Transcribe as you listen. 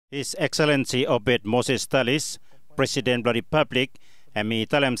His Excellency Obed Moses Tallis, President of the Republic, ami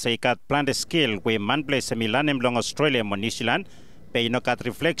talam sa ikat plan de skill we manple sa milanem long Australia mo New Zealand, pe inokat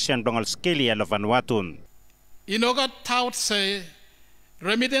reflection long skill ya lo Vanuatu. Inokat taut say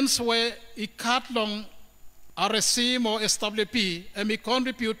remittance we ikat long RSE mo SWP ami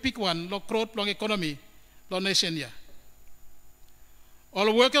contribute pick one lo growth long economy lo nation ya.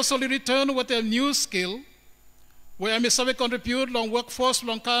 All workers will return with a new skill. Where I may contribute long workforce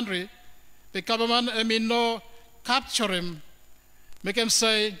long country, the government I mean no capture him, make him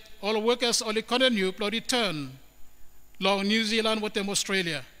say all workers only continue to return long New Zealand with them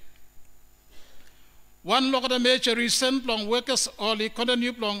Australia. One look at the major recent long workers only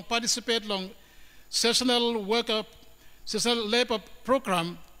continue long participate long seasonal labor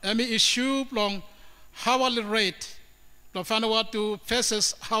program, I mean issue long hourly rate, long Vanuatu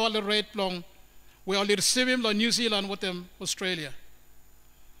faces hourly rate long. We only receive him like New Zealand with them Australia.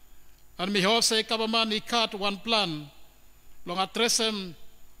 And we hope say government cut one plan long address him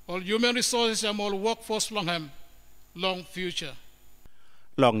all human resources and all workforce long him long future.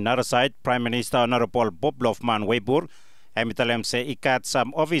 Long another side, Prime Minister Honorable Bob Loughman Weibur, emitalem say ikat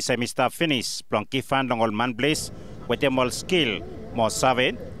some office Mr. finish long kifan long all man place with them all skill more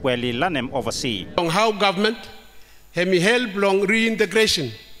savvy where li lanem oversee. Long how government hemi help long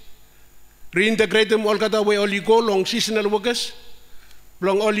reintegration. Reintegrate them all kata we only go long seasonal workers,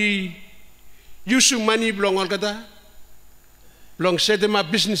 long only use money long all kata, long set them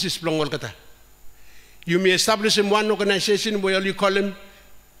up businesses long all kata. You may establish in one organization we only call them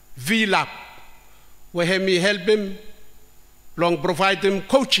VLAP, where we help them long provide them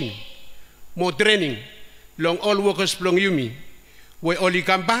coaching, more training, long all workers long Yumi, we only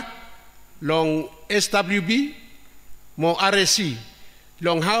come back long SWP, more RSE.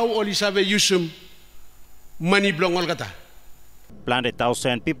 Long how only save use money blong all kata. Plan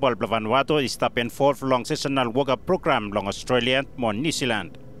 1,000 people Vanuatu is tapping fourth long seasonal worker program long Australia more New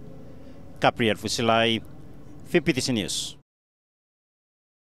Zealand. Gabriel Fusilai, VBTC News.